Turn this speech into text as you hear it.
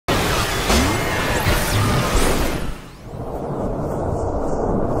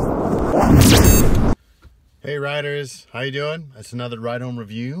Hey riders, how you doing? It's another ride home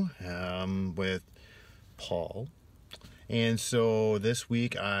review with Paul. And so this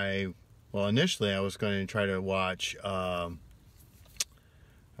week initially I was going to try to watch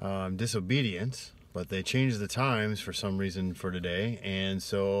Disobedience, but they changed the times for some reason for today, and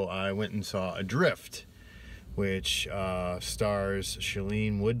so I went and saw Adrift, which stars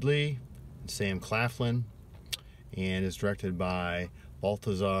Shailene Woodley and Sam Claflin, and is directed by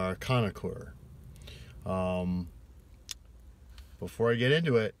Baltasar. Before I get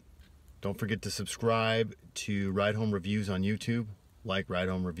into it, don't forget to subscribe to Ride Home Reviews on YouTube, like Ride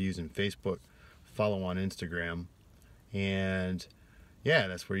Home Reviews on Facebook, follow on Instagram, and yeah,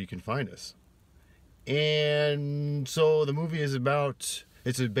 that's where you can find us. And so the movie is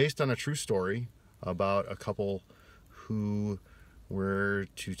it's based on a true story about a couple who were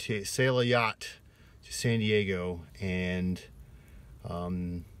to sail a yacht to San Diego, and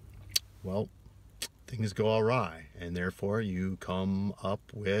well, things go awry, and therefore you come up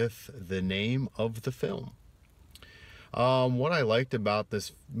with the name of the film. What I liked about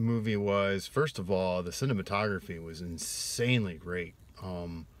this movie was, first of all, the cinematography was insanely great.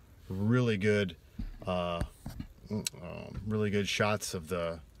 Really good shots of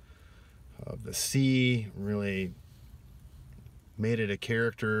the sea. Really made it a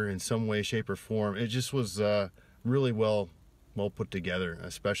character in some way, shape, or form. It just was really well put together,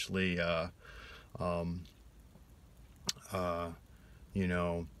 especially you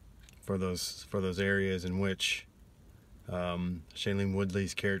know, for those areas in which Shailene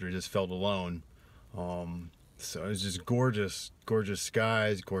Woodley's character just felt alone. So it was just gorgeous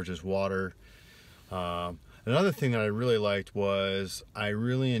skies, gorgeous water. Another thing that I really liked was I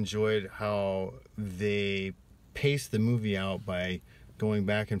really enjoyed how they paced the movie out by going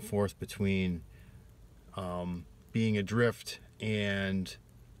back and forth between being adrift and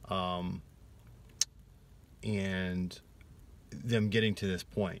them getting to this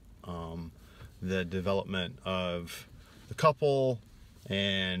point. The development of the couple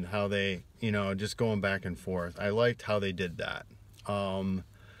and how they, just going back and forth. I liked how they did that.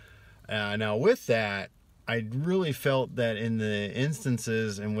 Now with that, I really felt that in the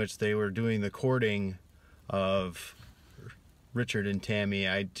instances in which they were doing the courting of Richard and Tami,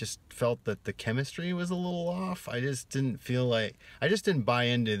 I just felt that the chemistry was a little off. I just didn't buy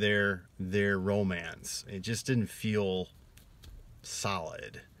into their romance. It just didn't feel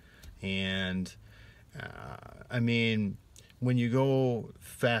solid. And I mean, when you go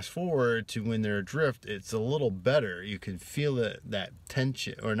fast forward to when they're adrift, it's a little better. You can feel that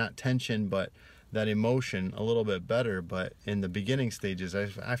tension, or not tension, but that emotion a little bit better. But in the beginning stages,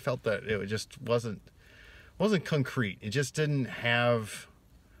 I felt that it just wasn't concrete. It just didn't have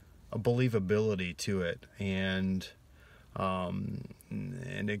a believability to it, and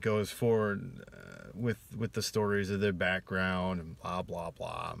it goes forward with the stories of their background and blah blah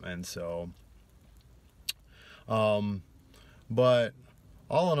blah. And so but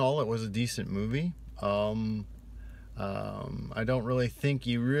all in all, it was a decent movie. I don't really think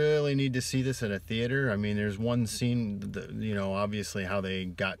you really need to see this at a theater. I mean, there's one scene that, obviously how they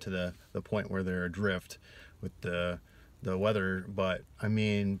got to the point where they're adrift with the weather, but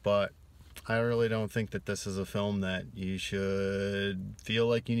I really don't think that this is a film that you should feel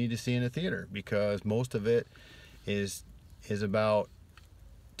like you need to see in a theater, because most of it is about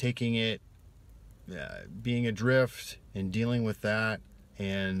taking it, being adrift and dealing with that.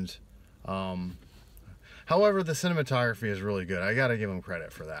 And however, the cinematography is really good. I gotta give them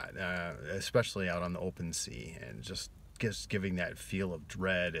credit for that, especially out on the open sea, and just giving that feel of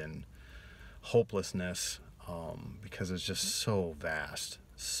dread and hopelessness, because it's just so vast.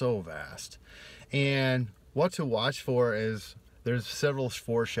 And what to watch for is there's several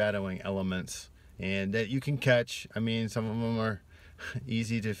foreshadowing elements, and that you can catch. I mean, some of them are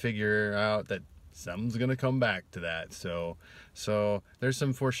easy to figure out that something's gonna come back to that. So there's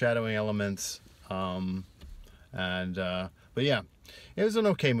some foreshadowing elements, but yeah, it was an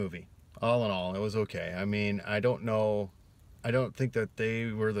okay movie. All in all, it was okay. I mean, I don't think that they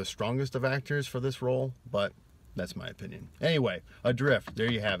were the strongest of actors for this role, but that's my opinion. Anyway, Adrift, there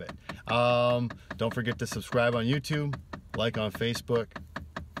you have it. Don't forget to subscribe on YouTube, like on Facebook,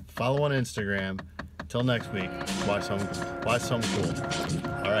 follow on Instagram. Till next week, watch something cool.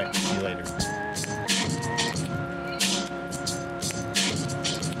 All right, see you later.